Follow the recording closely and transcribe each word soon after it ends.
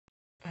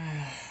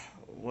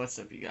What's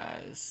up, you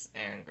guys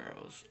and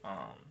girls?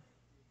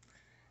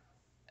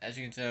 As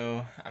you can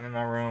tell, I'm in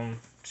my room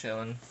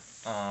chilling.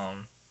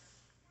 Um,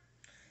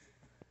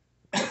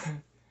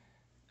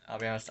 I'll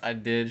be honest, I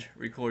did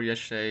record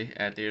yesterday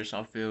at the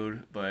airsoft field,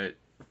 but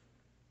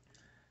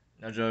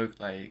no joke,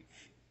 like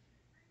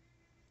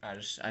I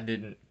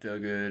didn't feel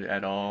good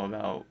at all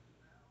about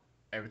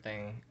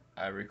everything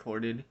I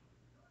recorded,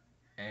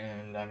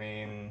 and I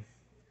mean,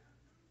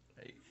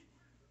 like,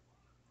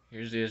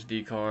 here's the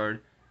SD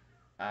card.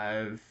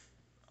 I've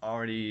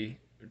already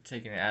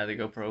taken it out of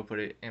the GoPro, put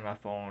it in my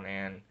phone,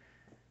 and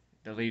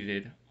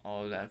deleted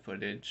all of that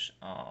footage.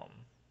 Because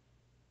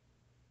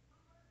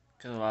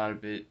a lot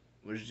of it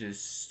was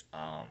just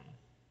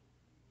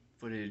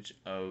footage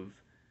of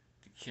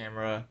the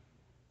camera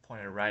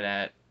pointed right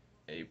at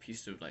a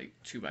piece of like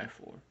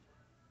 2x4.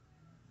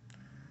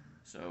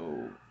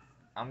 So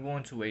I'm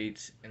going to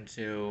wait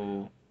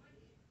until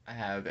I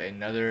have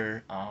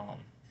another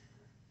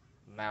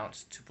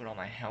mount to put on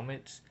my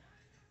helmet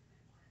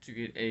to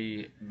get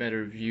a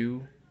better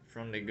view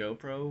from the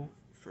GoPro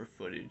for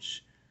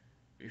footage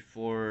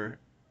before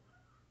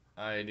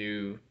I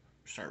do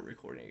start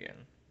recording again.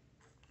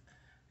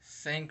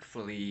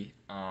 Thankfully,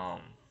 I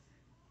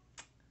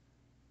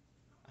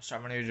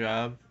start my new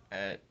job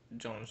at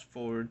Jones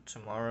Ford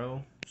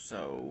tomorrow,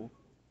 so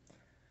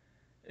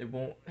it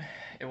won't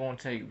it won't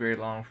take very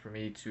long for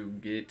me to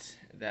get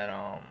that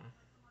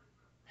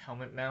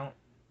helmet mount.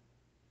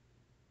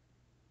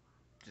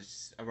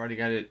 Just I've already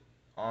got it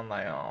on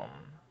my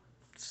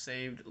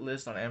saved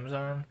list on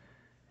Amazon.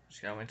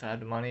 Just gotta wait till I have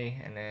the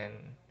money and then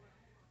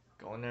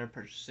go in there,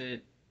 purchase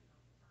it,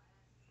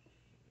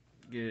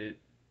 get it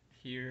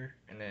here,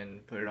 and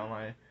then put it on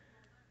my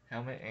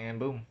helmet, and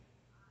boom,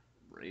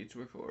 ready to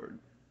record.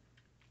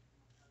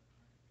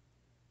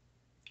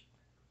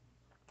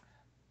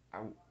 I,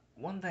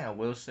 One thing I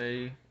will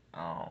say,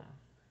 I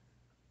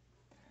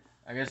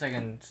guess I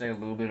can say a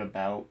little bit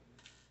about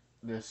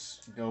this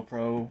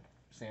GoPro,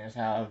 seeing as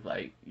how I've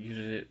like used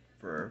it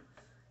for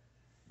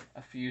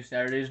a few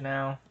Saturdays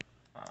now.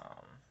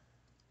 Um,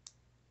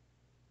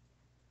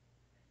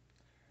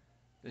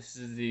 this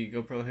is the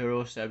GoPro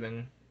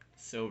Hero7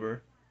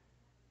 Silver.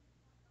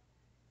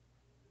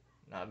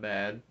 Not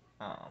bad.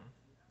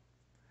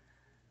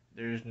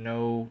 There's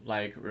no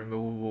like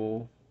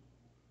removable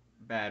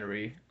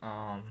battery.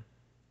 Oh,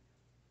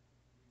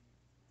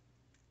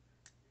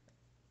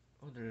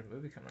 there's a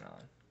movie coming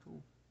on.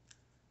 Cool.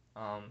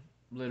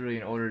 Literally,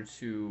 in order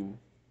to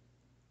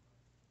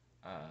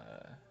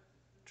uh,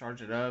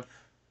 charge it up,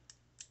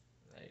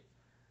 like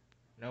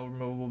no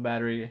removable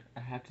battery. I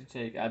have to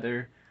take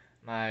either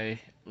my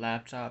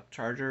laptop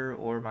charger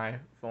or my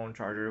phone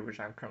charger, which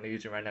I'm currently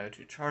using right now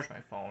to charge my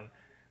phone,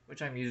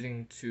 which I'm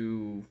using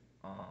to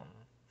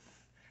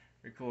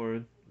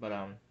record. But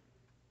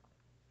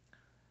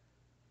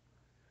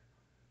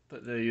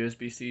put the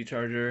USB-C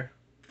charger,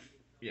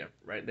 yeah,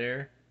 right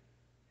there,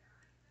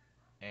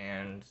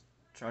 and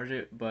charge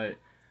it. But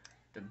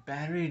the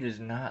battery does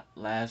not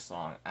last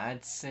long.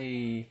 I'd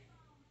say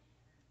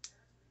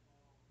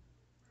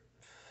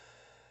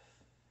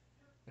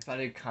if I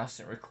did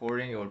constant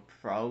recording, it would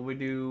probably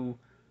do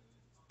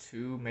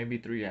 2, maybe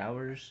 3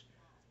 hours.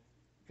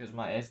 Because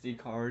my SD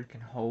card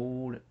can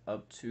hold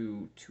up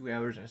to 2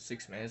 hours and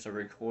 6 minutes of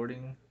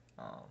recording.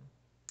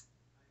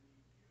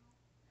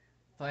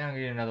 Probably gonna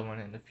get another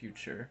one in the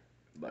future,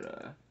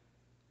 but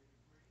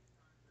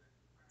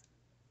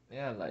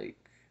yeah, like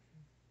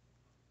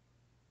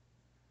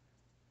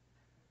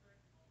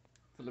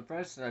for the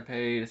price that I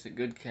paid, it's a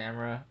good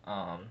camera.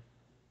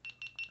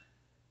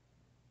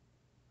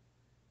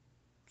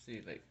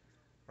 See, like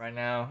right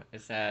now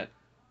it's at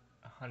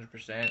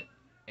 100%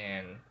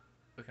 and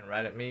looking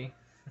right at me,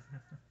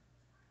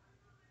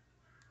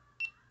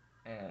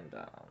 and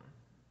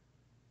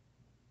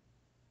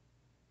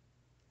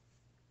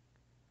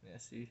yeah,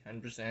 see,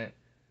 100%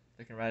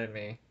 looking right at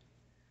me.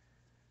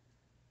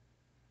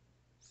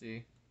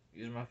 See,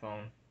 using my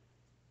phone.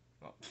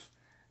 Well,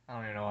 I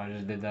don't even know why I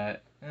just did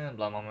that.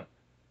 Blah moment.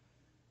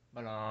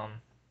 But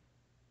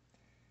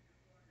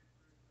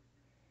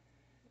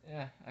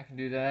yeah, I can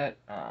do that.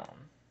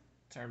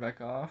 Turn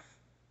back off.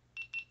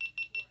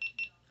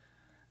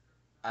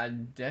 I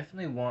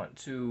definitely want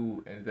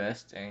to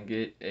invest and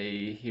get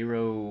a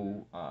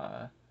Hero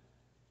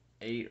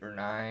 8 or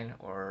 9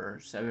 or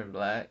 7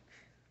 Black,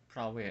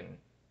 probably in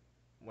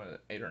one of the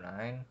 8 or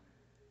 9,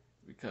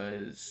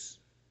 because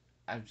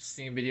I've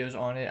seen videos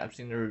on it, I've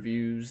seen the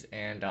reviews,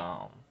 and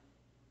not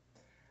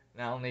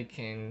only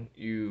can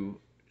you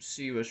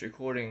see what's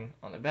recording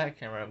on the back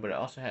camera, but it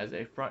also has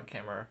a front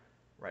camera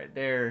right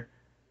there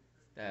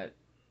that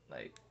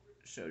like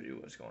shows you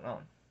what's going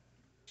on.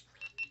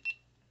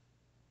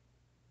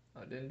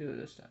 Oh, I didn't do it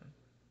this time.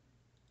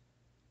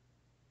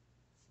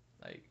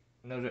 Like,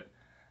 no,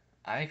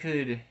 I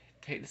could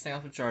take this thing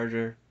off the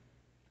charger,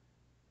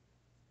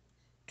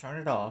 turn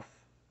it off,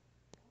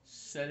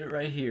 set it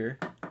right here.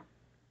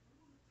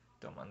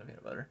 Don't mind the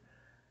peanut butter.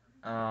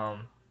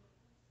 Um,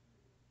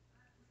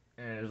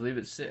 and just leave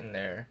it sitting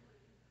there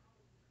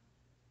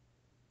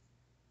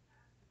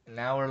an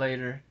hour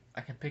later,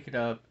 I can pick it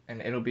up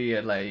and it'll be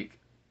at like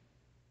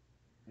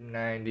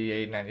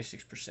 98,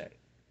 96%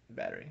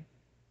 battery.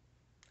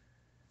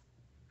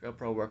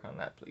 GoPro, work on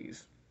that,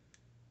 please.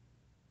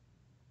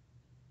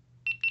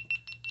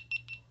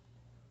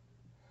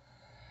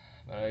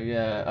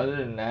 Yeah, other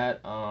than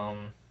that,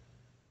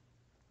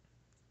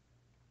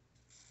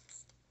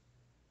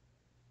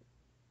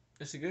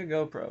 it's a good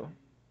GoPro.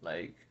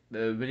 Like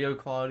the video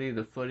quality,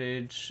 the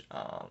footage,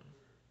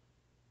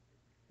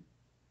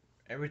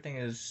 everything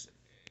is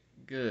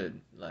good.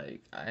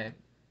 Like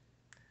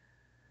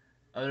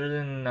other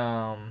than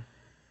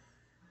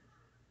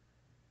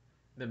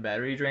the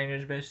battery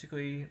drainage,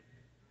 basically,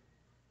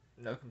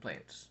 no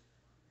complaints.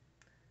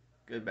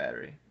 Good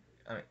battery.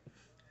 I mean,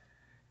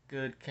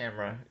 good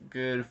camera,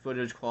 good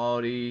footage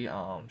quality,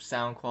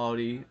 sound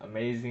quality,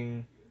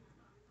 amazing.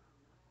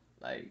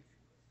 Like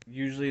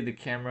usually the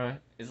camera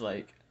is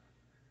like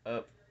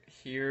up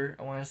here,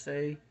 I want to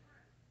say,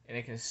 and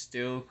it can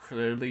still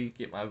clearly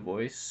get my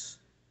voice.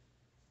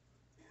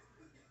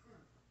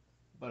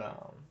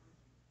 But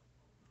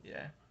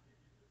yeah.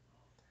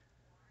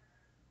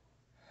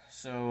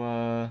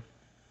 So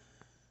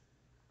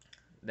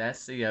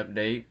that's the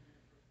update.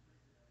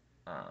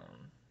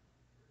 Um,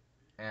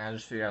 and I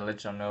just figured I'd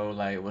let y'all know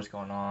like what's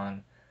going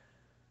on,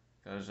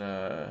 cause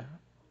I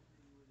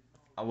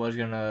was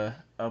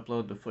gonna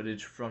upload the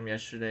footage from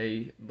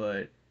yesterday,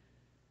 but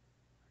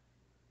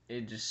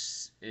it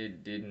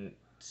didn't.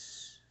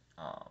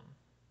 Um,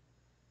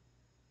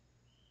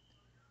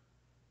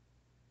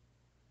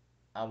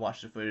 I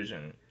watched the footage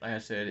and like I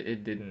said,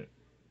 it didn't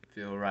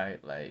feel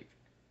right. Like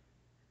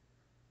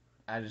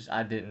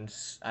I didn't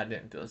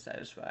feel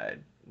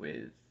satisfied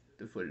with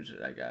the footage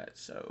that I got,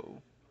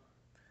 so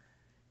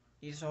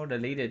it's all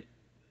deleted.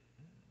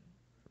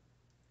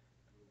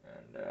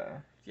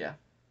 And yeah,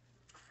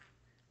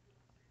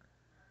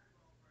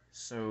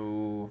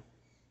 so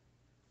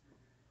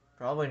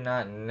probably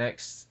not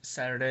next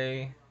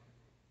Saturday,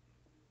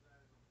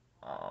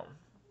 um,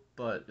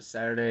 but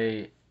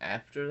Saturday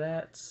after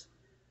that,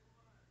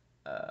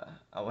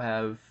 I will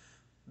have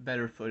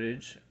better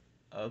footage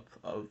up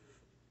of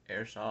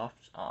airsoft.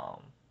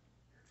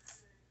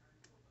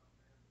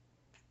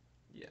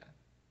 Yeah,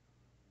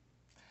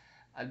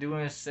 I do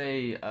want to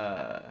say,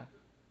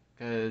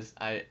 cause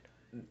I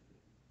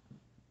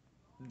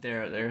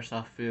they're at the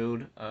airsoft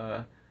field,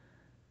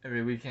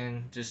 every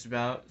weekend just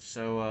about.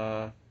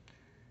 So,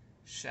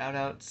 shout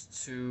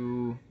outs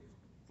to,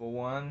 for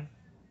one,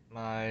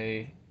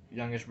 my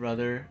youngest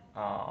brother,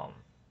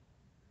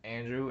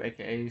 Andrew,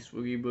 aka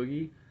Swoogie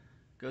Boogie.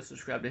 Go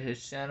subscribe to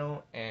his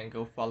channel and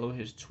go follow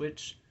his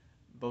Twitch,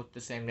 both the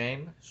same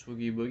name,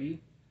 Swoogie Boogie.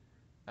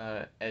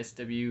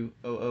 SWOOGY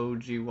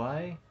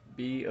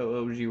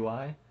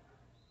BOOGY.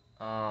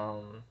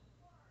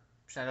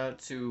 Shout out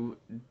to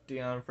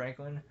Dion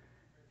Franklin.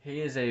 He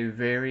is a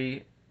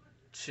very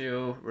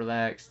chill,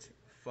 relaxed,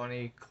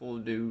 funny, cool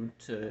dude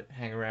to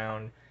hang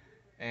around.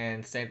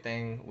 And same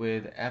thing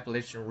with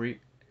Appalachian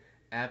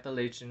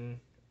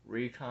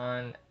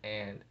Recon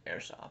and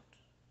Airsoft.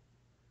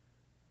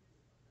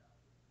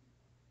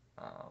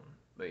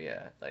 But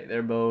yeah, like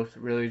they're both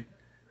really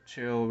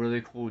chill,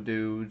 really cool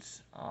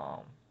dudes.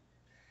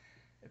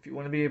 If you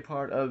want to be a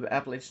part of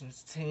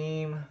Appalachian's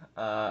team,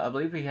 I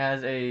believe he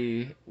has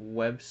a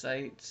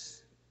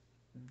website.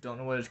 Don't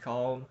know what it's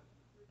called,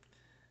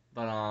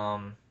 but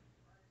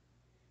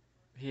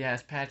he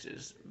has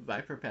patches,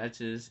 Viper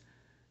patches.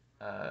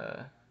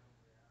 Uh,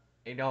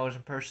 $8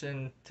 in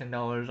person,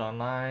 $10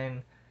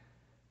 online.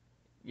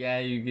 Yeah,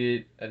 you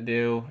get a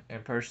deal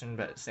in person,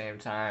 but at the same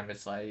time,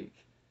 it's like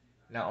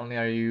not only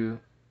are you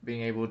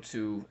being able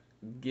to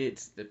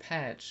get the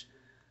patch,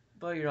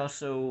 but you're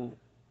also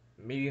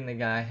meeting the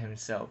guy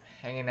himself,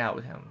 hanging out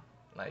with him,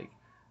 like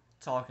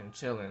talking,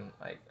 chilling,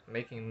 like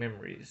making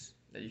memories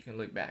that you can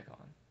look back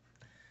on.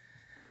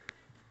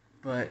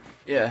 But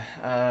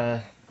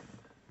yeah,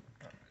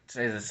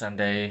 today's a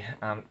Sunday.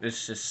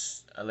 It's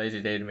just a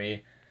lazy day to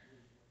me.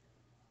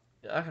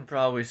 I can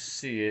probably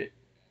see it,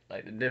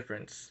 like the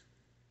difference.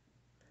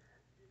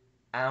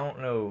 I don't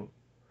know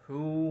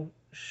who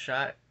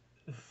shot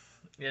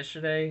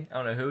yesterday. I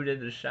don't know who did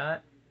the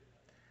shot,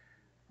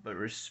 but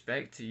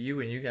respect to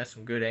you and you got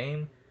some good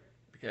aim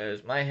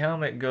because my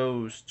helmet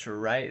goes to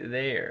right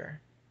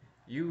there.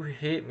 You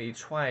hit me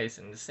twice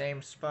in the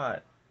same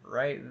spot,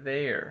 right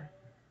there.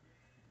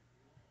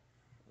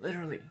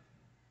 Literally,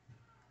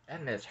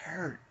 that mess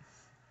hurt.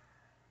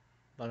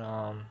 But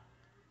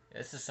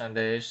it's a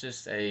Sunday. It's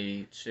just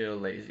a chill,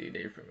 lazy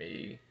day for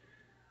me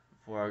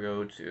before I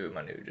go to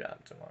my new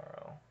job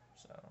tomorrow.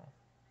 So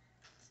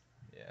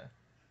yeah,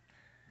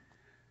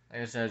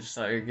 like I said, just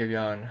thought I'd give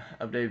y'all an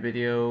update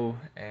video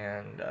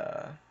and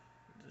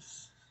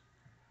just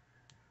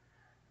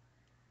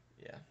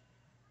yeah.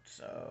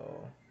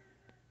 So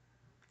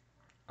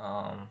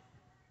um,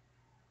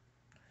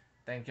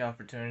 thank y'all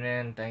for tuning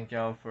in. Thank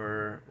y'all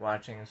for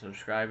watching and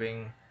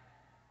subscribing.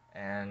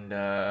 And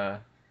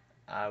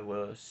I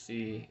will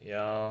see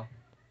y'all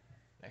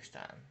next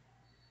time.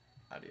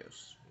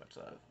 Adios. Much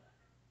love.